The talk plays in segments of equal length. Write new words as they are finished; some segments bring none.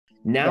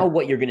Now Yeah.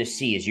 what you're going to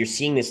see is you're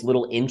seeing this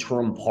little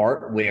interim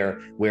part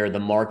where the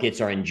markets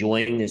are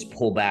enjoying this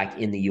pullback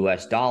in the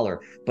US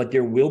dollar, but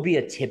there will be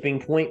a tipping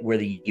point where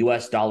the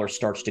US dollar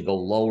starts to go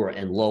lower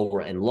and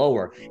lower and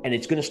lower, and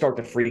it's going to start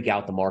to freak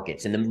out the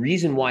markets. And the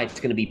reason why it's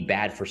going to be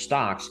bad for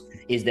stocks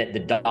is that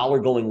the dollar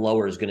going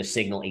lower is going to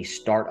signal a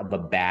start of a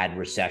bad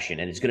recession,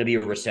 and it's going to be a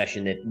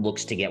recession that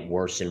looks to get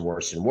worse and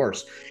worse and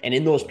worse. And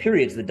in those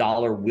periods, the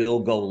dollar will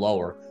go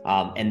lower,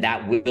 and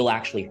that will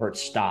actually hurt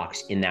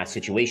stocks in that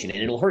situation.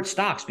 And it'll hurt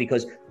stocks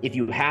because if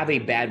you have a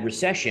bad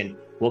recession,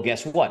 well,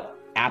 guess what?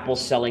 Apple's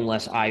selling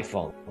less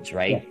iPhones, Yeah.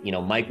 right?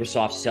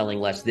 Microsoft's selling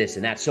less this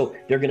and that. So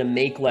they're going to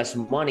make less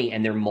money,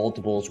 and their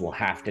multiples will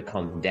have to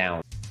come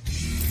down.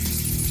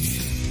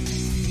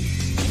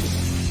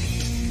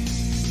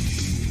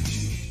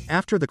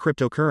 After the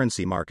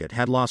cryptocurrency market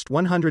had lost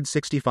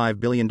 $165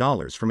 billion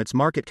from its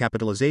market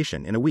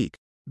capitalization in a week,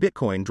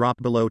 Bitcoin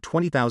dropped below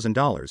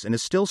 $20,000 and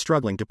is still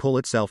struggling to pull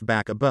itself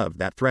back above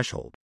that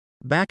threshold.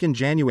 Back in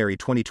January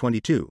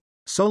 2022,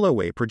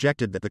 Soloway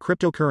projected that the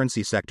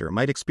cryptocurrency sector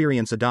might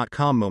experience a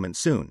dot-com moment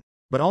soon,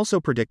 but also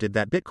predicted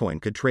that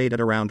Bitcoin could trade at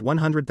around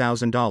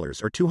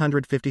 $100,000 or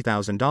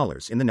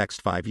 $250,000 in the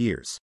next 5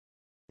 years.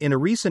 In a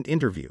recent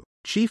interview,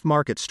 Chief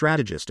Market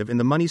Strategist of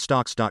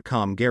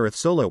InTheMoneyStocks.com Gareth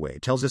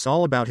Soloway tells us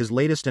all about his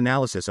latest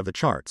analysis of the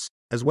charts,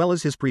 as well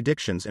as his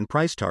predictions and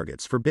price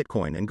targets for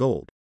Bitcoin and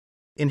gold.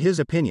 In his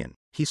opinion,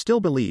 he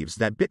still believes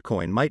that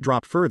Bitcoin might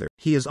drop further.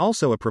 He is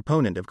also a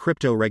proponent of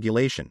crypto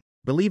regulation,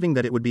 believing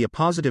that it would be a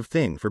positive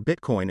thing for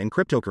Bitcoin and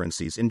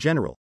cryptocurrencies in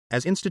general,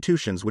 as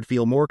institutions would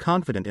feel more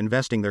confident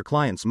investing their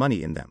clients'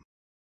 money in them.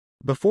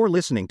 Before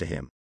listening to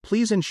him,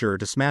 please ensure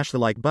to smash the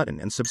like button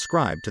and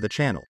subscribe to the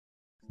channel.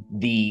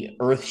 The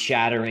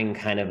earth-shattering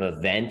kind of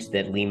event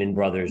that Lehman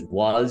Brothers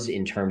was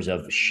in terms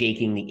of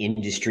shaking the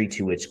industry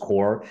to its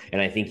core.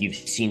 And I think you've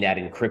seen that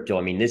in crypto.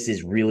 I mean, this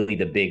is really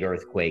the big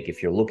earthquake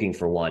if you're looking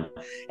for one.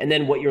 And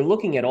then what you're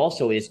looking at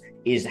also is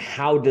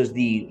how does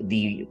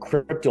the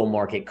crypto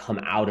market come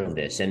out of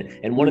this?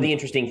 And one of the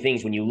interesting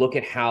things when you look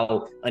at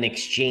how an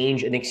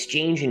exchange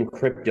in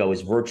crypto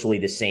is virtually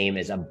the same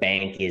as a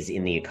bank is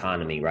in the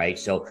economy, right?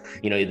 So,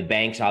 the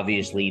banks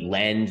obviously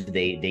lend,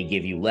 they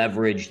give you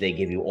leverage, they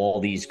give you all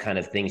these kind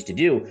of things to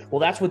do. Well,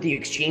 that's what the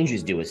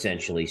exchanges do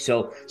essentially.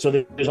 So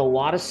there's a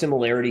lot of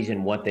similarities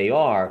in what they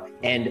are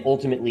and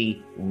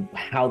ultimately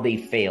how they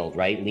failed,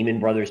 right? Lehman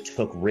Brothers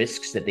took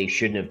risks that they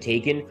shouldn't have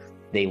taken.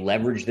 They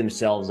leveraged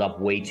themselves up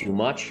way too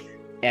much.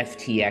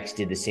 FTX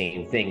did the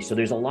same thing. So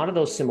there's a lot of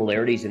those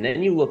similarities. And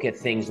then you look at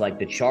things like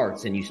the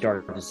charts and you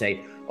start to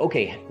say,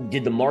 okay,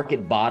 did the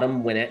market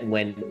bottom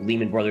when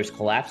Lehman Brothers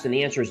collapsed? And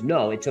the answer is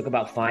no. It took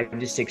about 5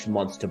 to 6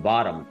 months to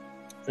bottom.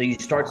 So you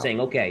start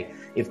saying, okay,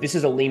 if this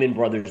is a Lehman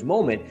Brothers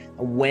moment,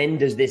 when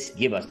does this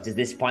give us? Does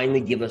this finally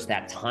give us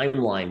that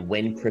timeline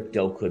when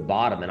crypto could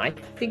bottom? And I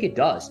think it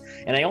does.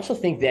 And I also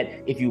think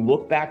that if you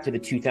look back to the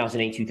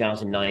 2008,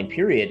 2009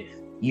 period,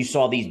 you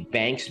saw these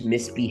banks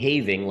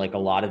misbehaving like a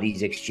lot of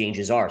these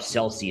exchanges are,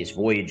 Celsius,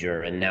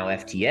 Voyager, and now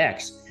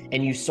FTX.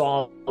 And you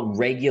saw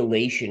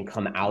regulation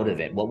come out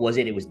of it. What was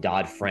it? It was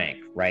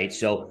Dodd-Frank, right?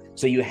 So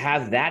you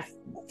have that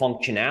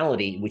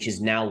functionality, which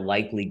is now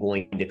likely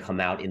going to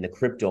come out in the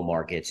crypto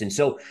markets. And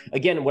so,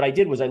 again, what I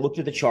did was I looked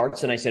at the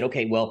charts and I said,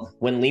 okay, well,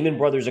 when Lehman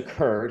Brothers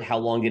occurred, how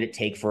long did it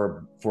take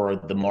for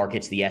the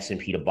markets, the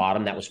S&P to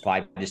bottom? That was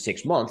 5 to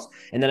 6 months.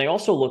 And then I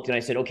also looked and I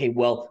said, okay,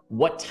 well,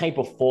 what type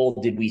of fall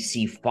did we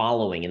see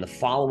following? In the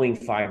following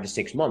 5 to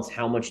 6 months,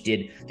 how much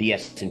did the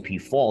S&P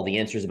fall? The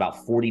answer is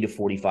about 40 to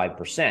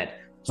 45%.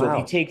 So If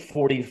you take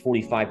 40 to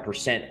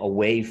 45%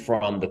 away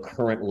from the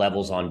current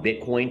levels on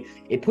Bitcoin,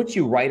 it puts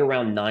you right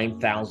around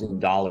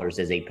 $9,000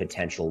 as a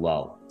potential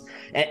low.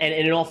 And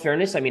in all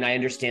fairness, I mean, I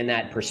understand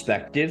that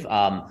perspective.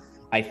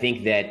 I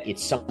think that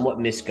it's somewhat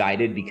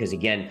misguided because,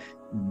 again,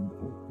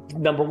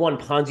 number one,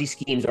 Ponzi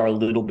schemes are a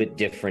little bit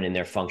different in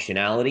their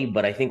functionality,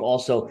 but I think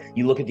also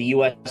you look at the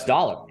US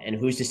dollar, and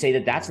who's to say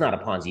that that's not a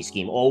Ponzi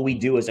scheme? All we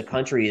do as a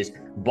country is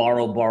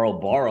borrow, borrow,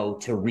 borrow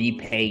to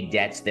repay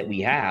debts that we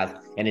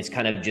have, and it's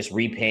kind of just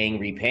repaying,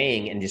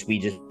 and we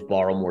just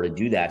borrow more to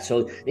do that.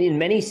 So in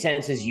many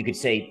senses, you could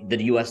say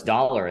the US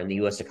dollar and the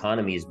US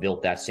economy is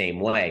built that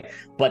same way.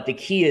 But the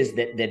key is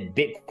that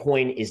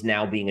Bitcoin is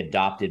now being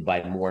adopted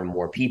by more and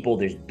more people.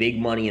 There's big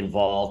money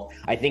involved.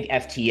 I think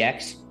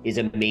FTX is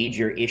a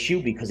major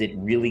issue because it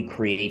really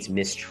creates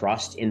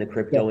mistrust in the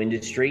crypto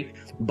industry.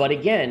 But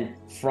again,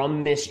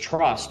 from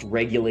mistrust,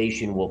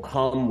 regulation will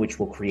come, which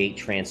will create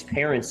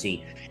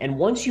transparency. And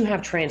once you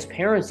have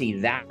transparency,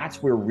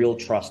 that's where real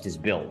trust is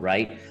built,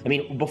 right? I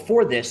mean,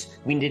 before this,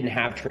 we didn't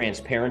have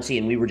transparency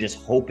and we were just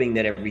hoping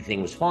that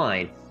everything was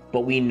fine.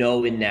 but we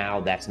know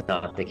now that's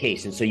not the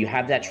case. And so you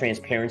have that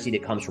transparency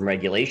that comes from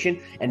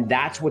regulation, and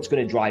that's what's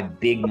going to drive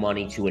big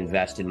money to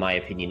invest, in my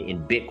opinion, in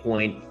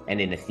Bitcoin and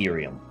in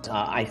Ethereum.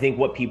 I think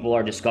what people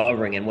are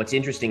discovering, and what's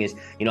interesting is,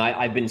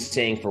 I've been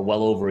saying for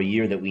well over a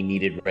year that we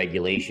needed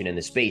regulation in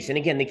the space. And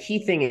again, the key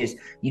thing is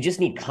you just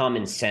need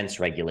common sense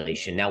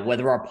regulation. Now,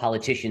 whether our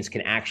politicians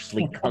can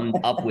actually come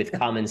up with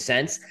common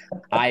sense,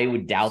 I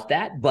would doubt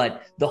that.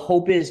 But the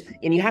hope is,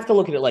 and you have to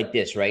look at it like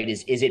this, right?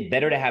 Is it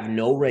better to have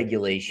no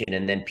regulation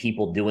and then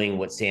people doing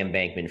what Sam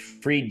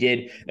Bankman-Fried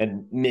did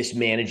and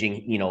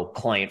mismanaging,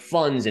 client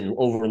funds and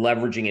over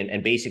leveraging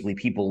and basically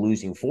people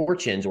losing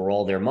fortunes or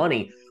all their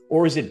money?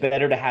 Or is it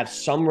better to have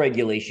some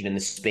regulation in the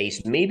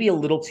space, maybe a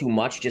little too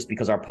much just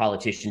because our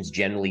politicians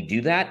generally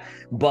do that,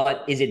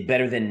 but is it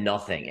better than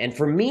nothing? And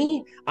for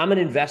me, I'm an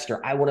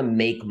investor. I want to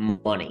make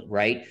money,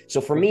 right?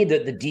 So for me, the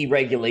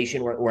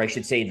deregulation, or I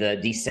should say the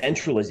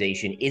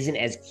decentralization, isn't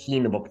as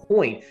keen of a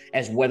point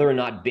as whether or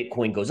not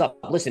Bitcoin goes up.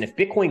 Listen, if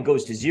Bitcoin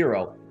goes to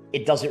zero,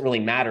 it doesn't really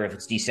matter if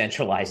it's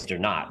decentralized or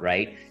not,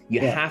 right?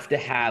 You have to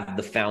have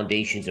the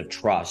foundations of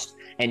trust,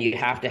 and you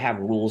have to have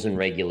rules and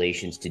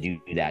regulations to do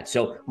that.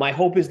 So my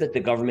hope is that the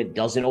government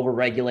doesn't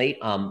overregulate.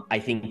 I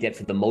think that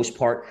for the most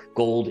part,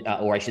 gold,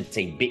 or I should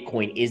say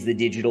Bitcoin, is the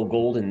digital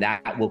gold, and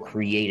that will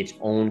create its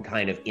own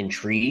kind of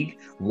intrigue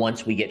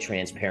once we get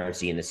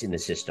transparency in the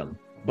system.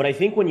 But I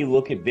think when you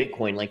look at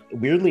Bitcoin, like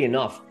weirdly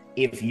enough,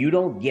 if you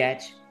don't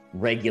get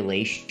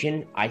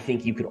regulation, I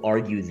think you could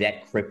argue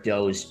that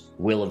cryptos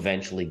will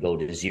eventually go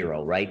to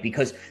zero, right?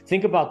 Because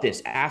think about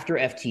this, after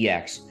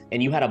FTX,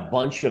 and you had a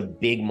bunch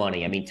of big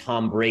money. I mean,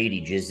 Tom Brady,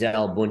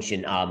 Gisele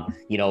Bündchen,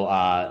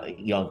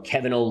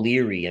 Kevin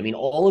O'Leary. I mean,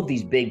 all of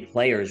these big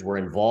players were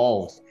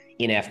involved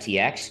in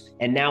FTX,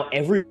 and now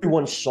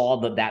everyone saw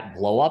that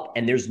blow up,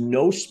 and there's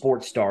no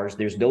sports stars,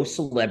 there's no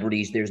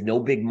celebrities, there's no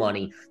big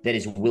money that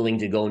is willing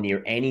to go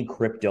near any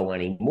crypto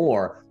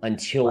anymore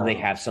until they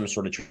have some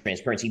sort of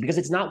transparency, because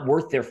it's not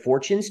worth their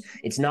fortunes,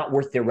 it's not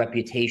worth their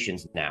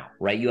reputations now,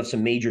 right? You have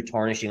some major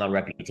tarnishing on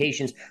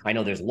reputations. I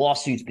know there's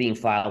lawsuits being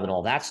filed and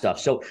all that stuff.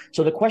 So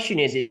the question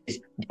is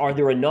are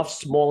there enough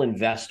small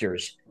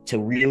investors to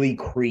really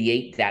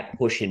create that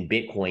push in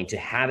Bitcoin, to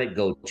have it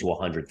go to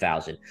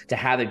 100,000, to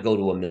have it go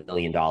to $1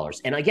 million?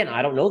 And again,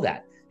 I don't know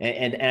that.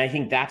 And I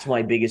think that's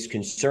my biggest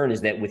concern, is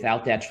that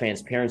without that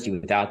transparency,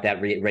 without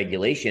that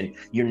regulation,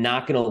 you're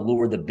not going to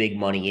lure the big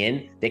money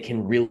in that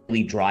can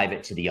really drive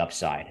it to the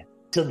upside.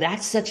 So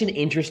that's such an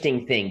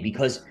interesting thing,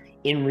 because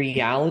in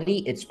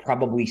reality, it's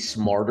probably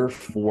smarter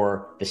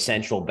for the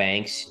central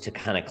banks to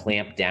kind of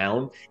clamp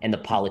down and the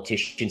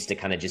politicians to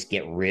kind of just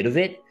get rid of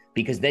it,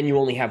 because then you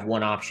only have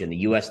one option, the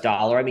US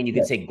dollar. I mean, you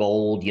could say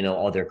gold,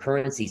 other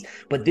currencies,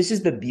 but this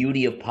is the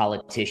beauty of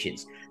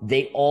politicians.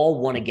 They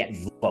all want to get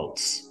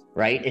votes,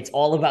 right? It's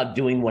all about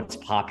doing what's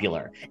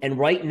popular. And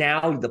right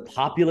now, the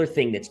popular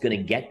thing that's going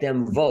to get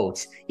them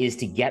votes is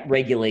to get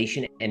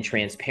regulation and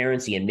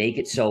transparency and make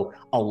it so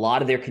a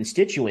lot of their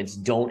constituents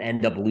don't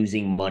end up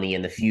losing money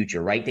in the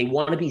future, right? They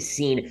want to be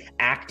seen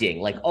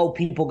acting like, oh,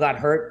 people got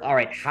hurt. All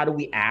right, how do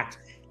we act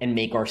and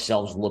make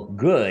ourselves look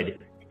good?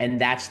 And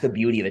that's the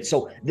beauty of it.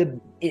 So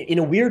in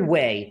a weird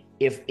way,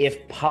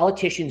 if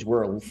politicians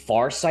were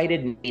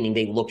farsighted, meaning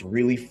they looked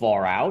really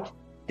far out,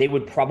 they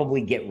would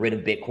probably get rid of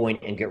Bitcoin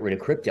and get rid of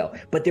crypto.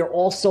 But they're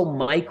also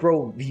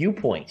micro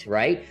viewpoints,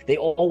 right? They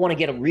all want to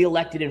get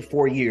reelected in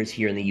 4 years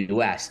here in the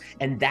US.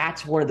 And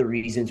that's one of the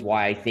reasons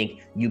why I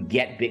think you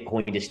get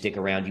Bitcoin to stick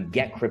around, you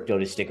get crypto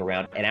to stick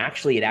around. And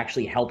actually, it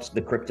actually helps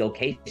the crypto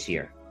case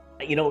here.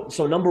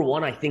 So number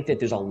one, I think that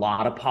there's a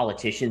lot of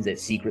politicians that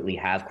secretly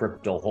have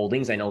crypto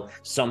holdings. I know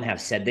some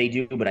have said they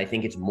do, but I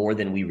think it's more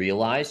than we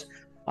realize.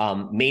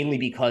 Mainly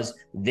because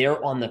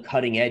they're on the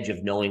cutting edge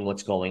of knowing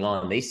what's going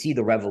on. They see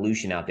the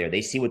revolution out there.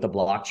 They see what the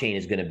blockchain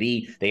is going to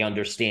be. They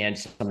understand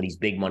some of these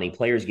big money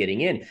players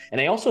getting in. And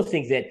I also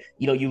think that,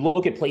 you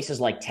look at places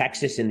like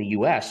Texas in the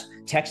US.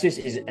 Texas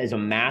is a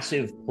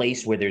massive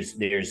place where there's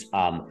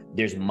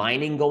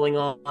mining going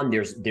on.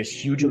 There's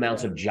huge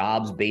amounts of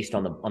jobs based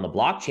on the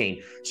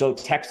blockchain. So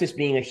Texas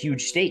being a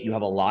huge state, you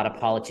have a lot of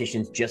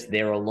politicians just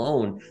there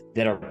alone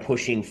that are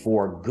pushing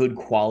for good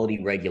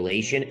quality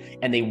regulation,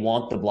 and they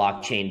want the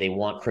blockchain, they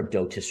want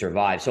crypto to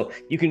survive. So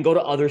you can go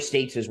to other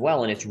states as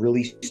well, and it's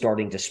really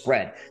starting to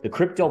spread. The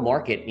crypto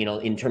market,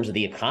 in terms of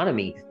the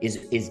economy, is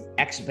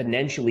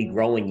exponentially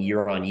growing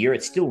year on year.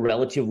 It's still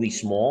relatively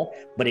small,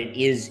 but it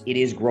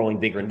is growing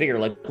bigger and bigger.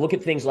 Like, look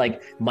at things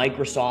like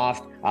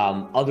Microsoft,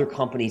 other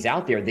companies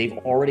out there. They've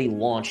already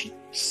launched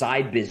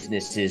side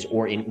businesses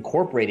or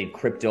incorporated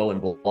crypto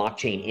and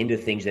blockchain into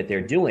things that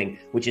they're doing,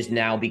 which is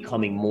now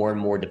becoming more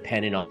and more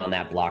dependent on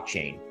that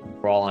blockchain.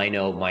 For all I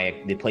know,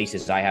 the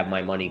places I have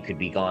my money could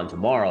be gone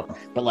tomorrow.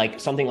 But like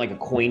something like a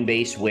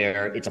Coinbase,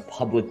 where it's a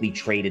publicly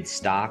traded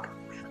stock,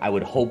 I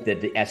would hope that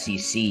the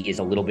SEC is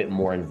a little bit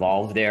more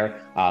involved there,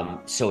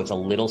 so it's a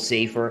little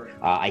safer.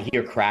 I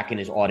hear Kraken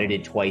is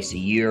audited twice a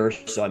year.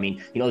 So, I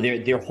mean,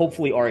 there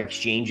hopefully are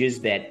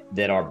exchanges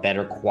that are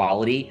better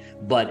quality.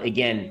 But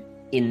again,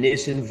 in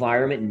this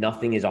environment,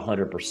 nothing is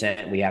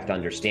 100%. We have to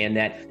understand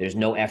that. There's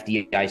no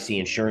FDIC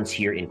insurance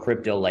here in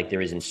crypto like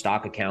there is in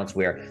stock accounts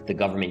where the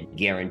government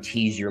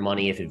guarantees your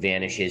money if it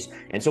vanishes.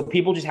 And so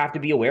people just have to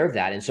be aware of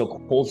that. And so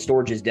cold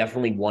storage is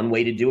definitely one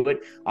way to do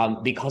it.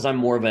 Because I'm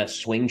more of a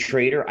swing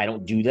trader, I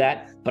don't do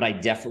that, but I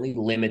definitely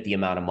limit the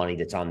amount of money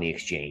that's on the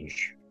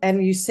exchange.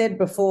 And you said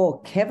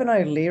before, Kevin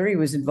O'Leary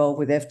was involved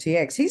with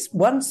FTX. He's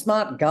one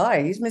smart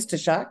guy. He's Mr.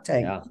 Shark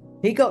Tank. Yeah.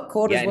 He got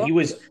caught as well. And he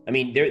was, I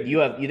mean,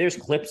 there's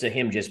clips of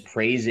him just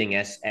praising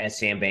as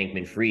Sam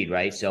Bankman-Fried,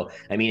 right? So,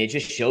 I mean, it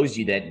just shows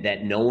you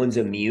that no one's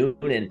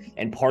immune,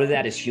 and part of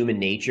that is human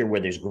nature where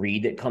there's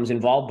greed that comes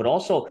involved, but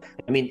also,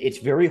 I mean, it's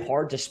very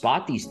hard to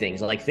spot these things.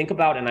 Like think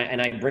about,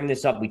 and I bring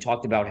this up, we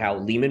talked about how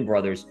Lehman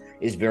Brothers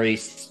is very,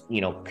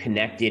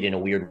 connected in a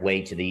weird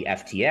way to the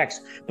FTX,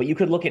 but you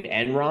could look at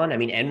Enron. I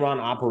mean,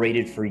 Enron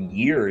operated for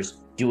years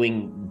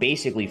doing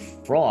basically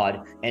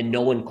fraud, and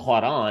no one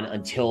caught on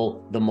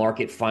until the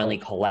market finally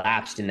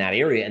collapsed in that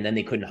area, and then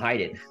they couldn't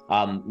hide it.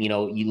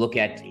 You look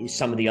at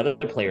some of the other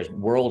players,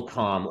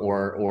 WorldCom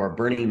or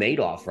Bernie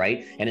Madoff,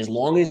 right? And as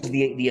long as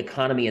the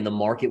economy and the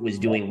market was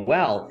doing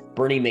well,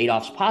 Bernie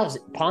Madoff's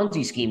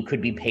Ponzi scheme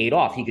could be paid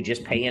off. He could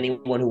just pay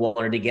anyone who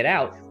wanted to get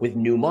out with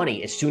new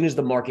money. As soon as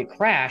the market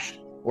crashed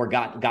or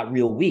got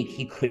real weak,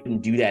 he couldn't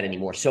do that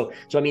anymore. So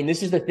I mean,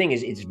 this is the thing,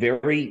 is it's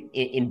very,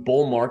 in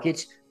bull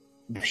markets,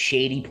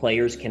 shady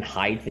players can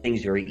hide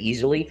things very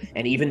easily,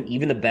 and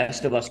even the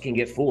best of us can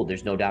get fooled.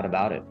 There's no doubt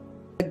about it.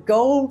 The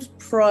gold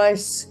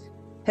price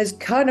has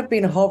kind of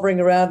been hovering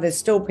around. There's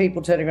still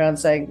people turning around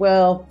saying,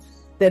 well,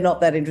 they're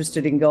not that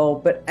interested in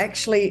gold, but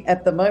actually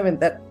at the moment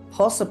that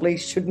possibly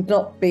should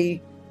not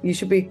be. You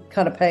should be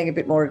kind of paying a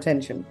bit more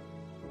attention.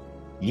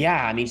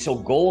 Yeah, I mean, so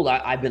gold,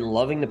 I've been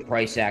loving the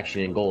price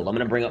action in gold. I'm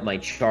going to bring up my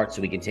chart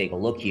so we can take a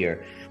look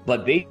here.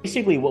 But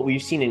basically what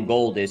we've seen in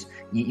gold is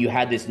you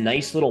had this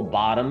nice little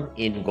bottom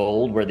in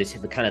gold where this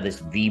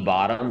V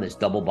bottom, this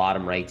double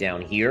bottom right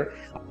down here.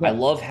 Yeah. I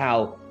love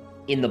how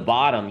in the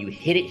bottom, you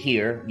hit it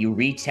here, you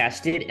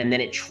retest it, and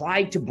then it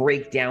tried to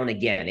break down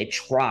again. It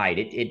tried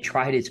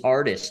its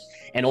hardest,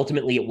 and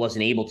ultimately it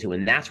wasn't able to.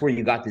 And that's where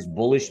you got this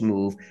bullish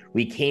move.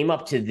 We came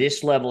up to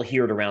this level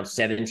here at around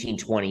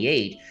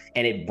 1728,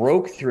 and it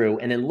broke through.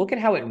 And then look at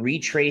how it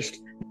retraced.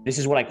 This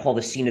is what I call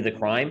the scene of the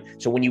crime.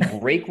 So when you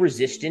break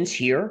resistance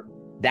here,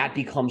 that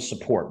becomes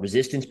support.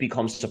 Resistance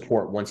becomes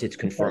support once it's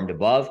confirmed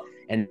above.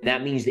 And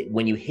that means that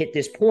when you hit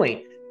this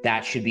point,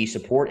 that should be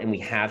support, and we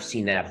have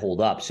seen that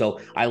hold up.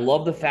 So I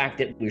love the fact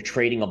that we're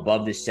trading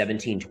above this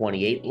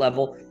 1728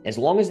 level. As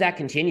long as that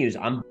continues,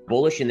 I'm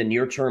bullish in the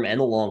near term and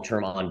the long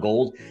term on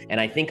gold.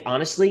 And I think,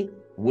 honestly,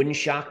 wouldn't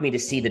shock me to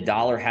see the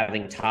dollar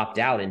having topped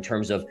out in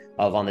terms of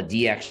on the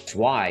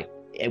DXY.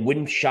 It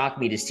wouldn't shock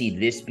me to see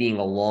this being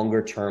a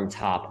longer term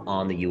top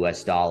on the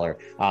US dollar.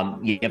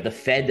 You have the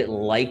Fed that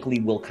likely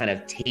will kind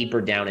of taper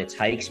down its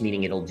hikes,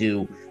 meaning it'll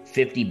do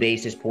 50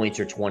 basis points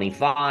or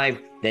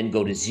 25, then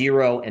go to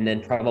 0, and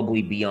then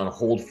probably be on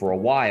hold for a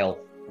while,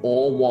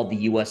 all while the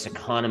US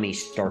economy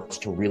starts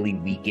to really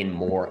weaken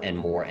more and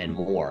more and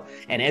more.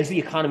 And as the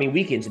economy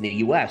weakens in the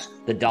US,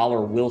 the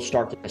dollar will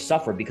start to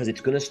suffer because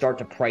it's going to start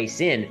to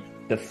price in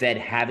the Fed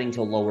having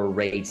to lower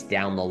rates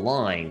down the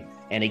line.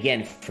 And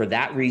again, for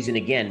that reason,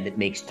 it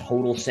makes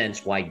total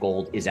sense why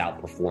gold is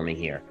outperforming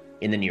here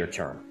in the near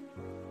term.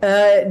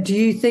 Do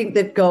you think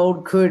that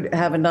gold could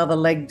have another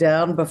leg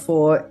down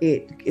before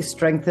it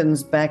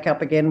strengthens back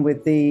up again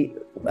with the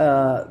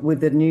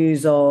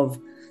news of,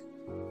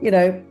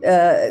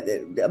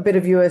 a bit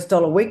of US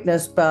dollar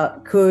weakness?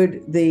 But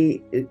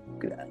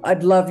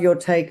I'd love your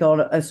take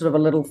on a sort of a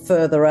little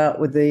further out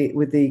with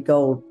the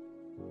gold.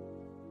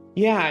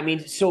 Yeah, I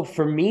mean, so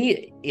for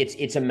me,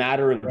 it's a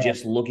matter of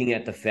just looking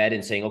at the Fed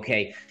and saying,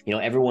 okay,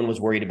 everyone was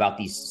worried about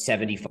these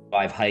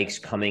 75 hikes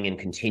coming and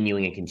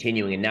continuing,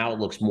 and now it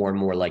looks more and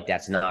more like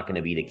that's not going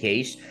to be the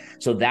case.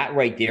 So that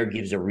right there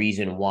gives a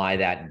reason why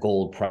that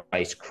gold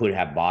price could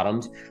have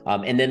bottomed.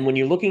 And then when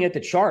you're looking at the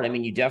chart, I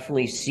mean, you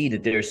definitely see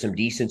that there's some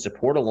decent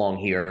support along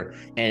here.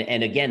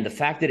 And again, the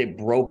fact that it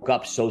broke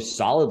up so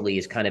solidly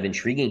is kind of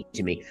intriguing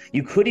to me.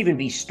 You could even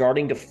be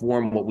starting to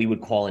form what we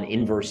would call an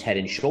inverse head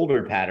and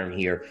shoulder pattern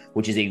here,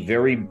 which is a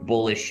very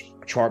bullish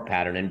chart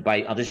pattern. And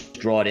I'll just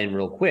draw it in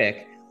real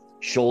quick.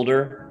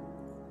 Shoulder,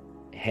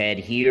 head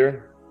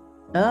here,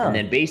 and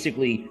then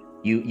basically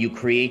you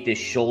create this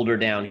shoulder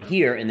down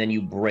here, and then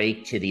you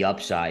break to the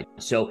upside.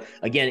 So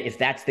again, if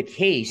that's the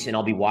case, and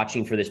I'll be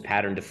watching for this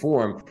pattern to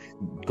form,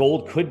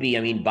 gold could be,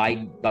 I mean,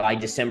 by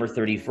December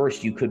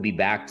 31st, you could be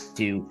back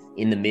to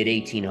in the mid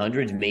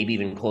 1800s, maybe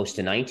even close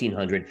to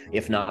 1900,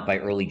 if not by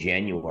early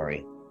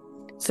January.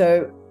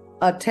 So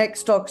are tech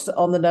stocks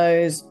on the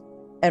nose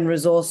and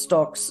resource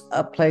stocks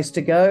a place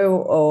to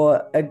go,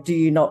 or do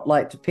you not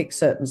like to pick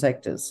certain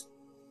sectors?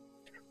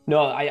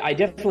 No, I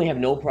definitely have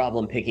no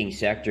problem picking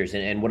sectors.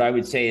 And what I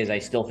would say is I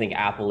still think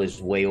Apple is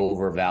way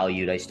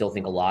overvalued. I still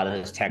think a lot of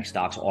those tech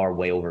stocks are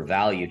way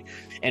overvalued.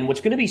 And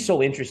what's going to be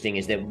so interesting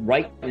is that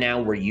right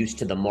now we're used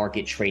to the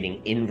market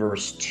trading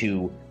inverse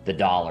to the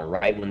dollar,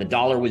 right? When the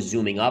dollar was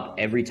zooming up,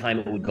 every time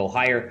it would go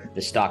higher,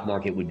 the stock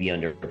market would be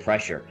under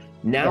pressure.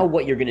 Now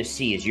what you're going to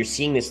see is you're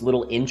seeing this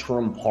little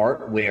interim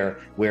part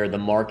where the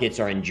markets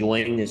are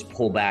enjoying this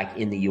pullback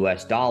in the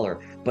US dollar,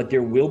 but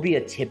there will be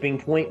a tipping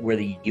point where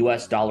the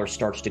US dollar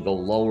starts to go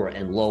lower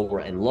and lower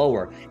and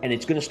lower, and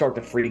it's going to start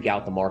to freak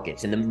out the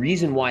markets. And the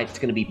reason why it's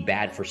going to be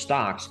bad for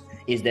stocks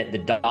is that the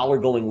dollar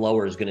going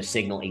lower is going to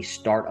signal a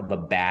start of a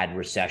bad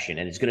recession.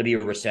 And it's going to be a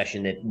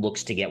recession that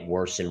looks to get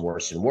worse and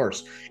worse and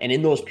worse. And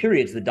in those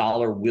periods, the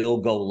dollar will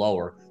go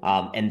lower.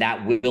 And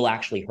that will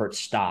actually hurt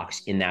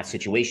stocks in that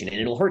situation. And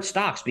it'll hurt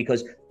stocks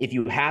because if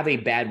you have a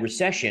bad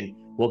recession,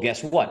 well,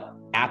 guess what?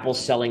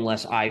 Apple's selling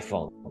less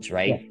iPhones,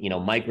 right? Yeah.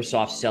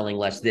 Microsoft's selling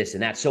less this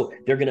and that. So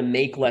they're going to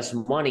make less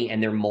money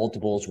and their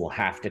multiples will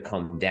have to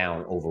come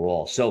down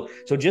overall. So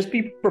just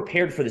be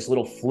prepared for this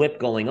little flip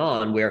going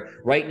on where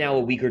right now a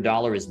weaker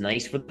dollar is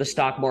nice for the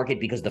stock market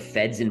because the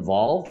Fed's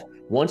involved.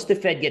 Once the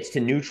Fed gets to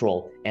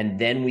neutral and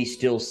then we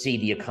still see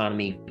the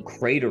economy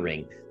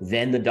cratering,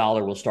 then the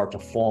dollar will start to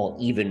fall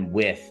even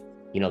with,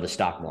 the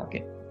stock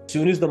market. As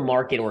soon as the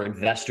market or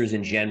investors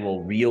in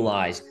general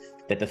realize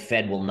that the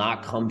Fed will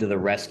not come to the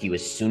rescue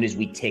as soon as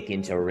we tick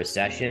into a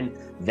recession,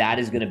 that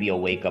is going to be a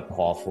wake-up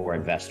call for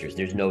investors.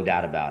 There's no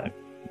doubt about it.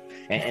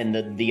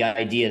 And the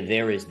idea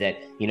there is that,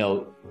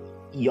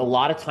 a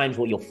lot of times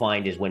what you'll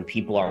find is when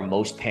people are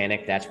most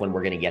panicked, that's when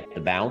we're going to get the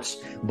bounce.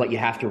 But you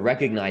have to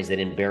recognize that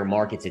in bear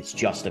markets, it's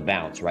just a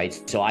bounce,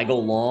 right? So I go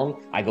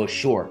long, I go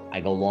short. I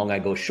go long, I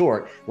go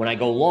short. When I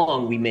go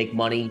long, we make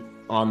money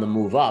on the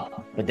move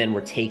up, but then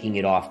we're taking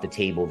it off the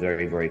table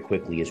very, very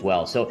quickly as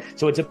well. So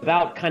it's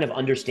about kind of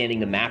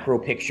understanding the macro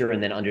picture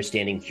and then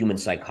understanding human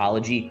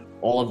psychology.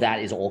 All of that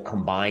is all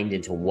combined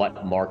into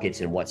what markets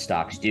and what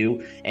stocks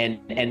do.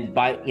 And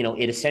by,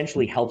 it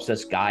essentially helps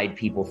us guide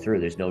people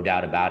through. There's no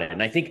doubt about it.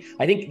 And I think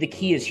the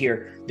key is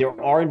here,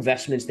 there are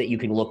investments that you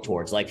can look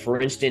towards. Like for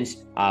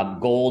instance,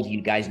 gold.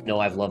 You guys know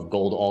I've loved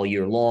gold all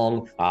year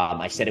long.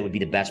 I said it would be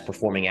the best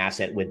performing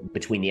asset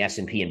between the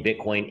S&P and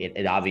Bitcoin.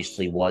 It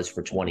obviously was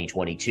for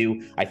 2022.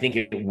 I think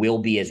it will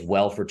be as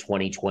well for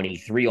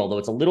 2023, although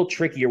it's a little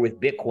trickier with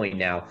Bitcoin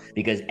now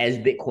because as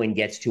Bitcoin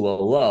gets to a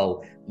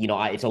low,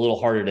 it's a little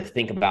harder to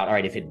think about, all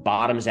right, if it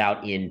bottoms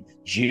out in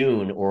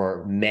June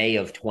or May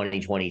of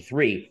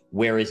 2023,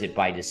 where is it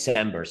by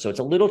December? So it's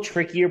a little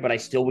trickier, but I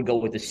still would go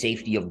with the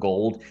safety of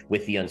gold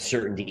with the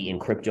uncertainty in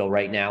crypto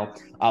right now.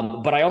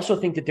 But I also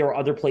think that there are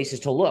other places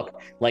to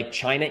look. Like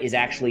China is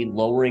actually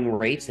lowering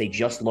rates. They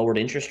just lowered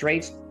interest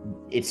rates.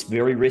 It's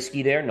very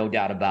risky there, no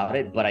doubt about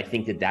it. But I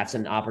think that that's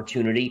an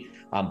opportunity.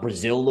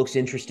 Brazil looks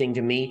interesting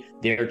to me.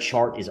 Their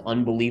chart is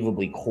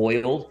unbelievably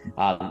coiled.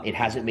 It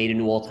hasn't made a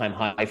new all-time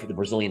high for the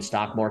Brazilian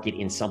stock market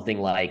in something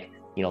like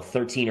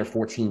 13 or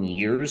 14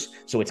 years.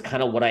 So it's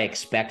kind of what I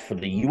expect for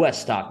the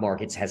US stock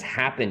markets has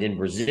happened in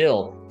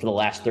Brazil for the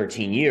last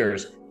 13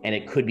 years, and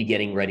it could be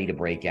getting ready to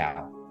break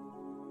out.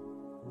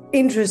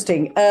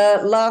 Interesting.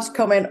 Last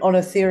comment on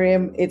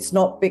Ethereum. It's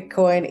not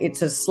Bitcoin.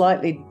 It's a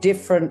slightly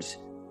different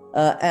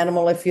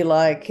animal, if you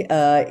like.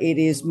 It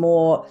is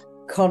more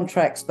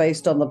contracts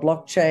based on the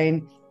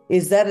blockchain.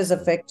 Is that as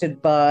affected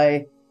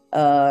by,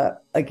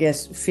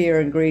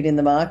 fear and greed in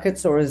the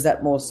markets, or is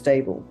that more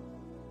stable?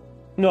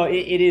 No,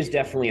 it is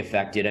definitely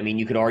affected. I mean,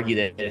 you could argue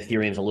that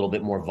Ethereum is a little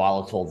bit more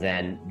volatile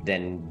than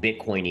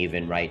Bitcoin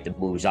even, right? That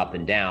moves up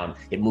and down.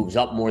 It moves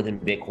up more than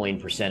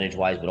Bitcoin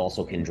percentage-wise, but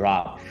also can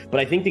drop. But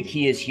I think the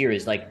key is here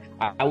is like,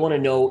 I want to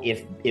know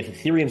if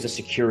Ethereum's a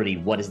security,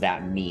 what does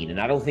that mean?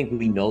 And I don't think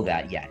we know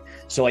that yet.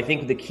 So I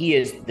think the key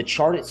is the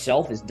chart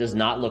itself does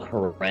not look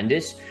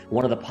horrendous.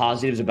 One of the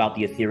positives about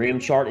the Ethereum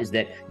chart is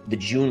that the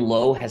June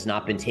low has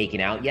not been taken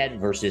out yet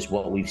versus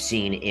what we've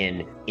seen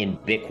in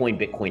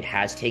Bitcoin. Bitcoin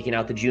has taken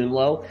out the June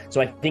low.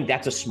 So I think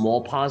that's a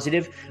small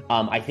positive.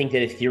 I think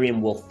that Ethereum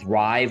will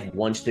thrive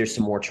once there's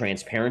some more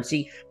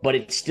transparency, but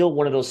it's still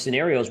one of those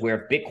scenarios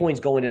where if Bitcoin's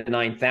going to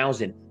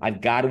 9,000,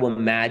 I've got to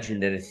imagine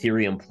that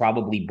Ethereum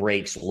probably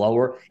breaks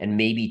lower and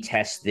maybe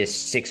tests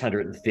this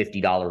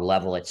 $650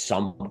 level at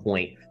some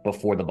point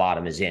before the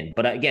bottom is in.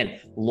 But again,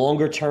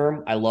 longer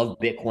term, I love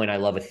Bitcoin. I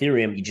love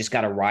Ethereum. You just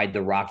got to ride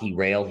the rocky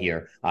rail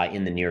here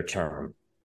in the near term.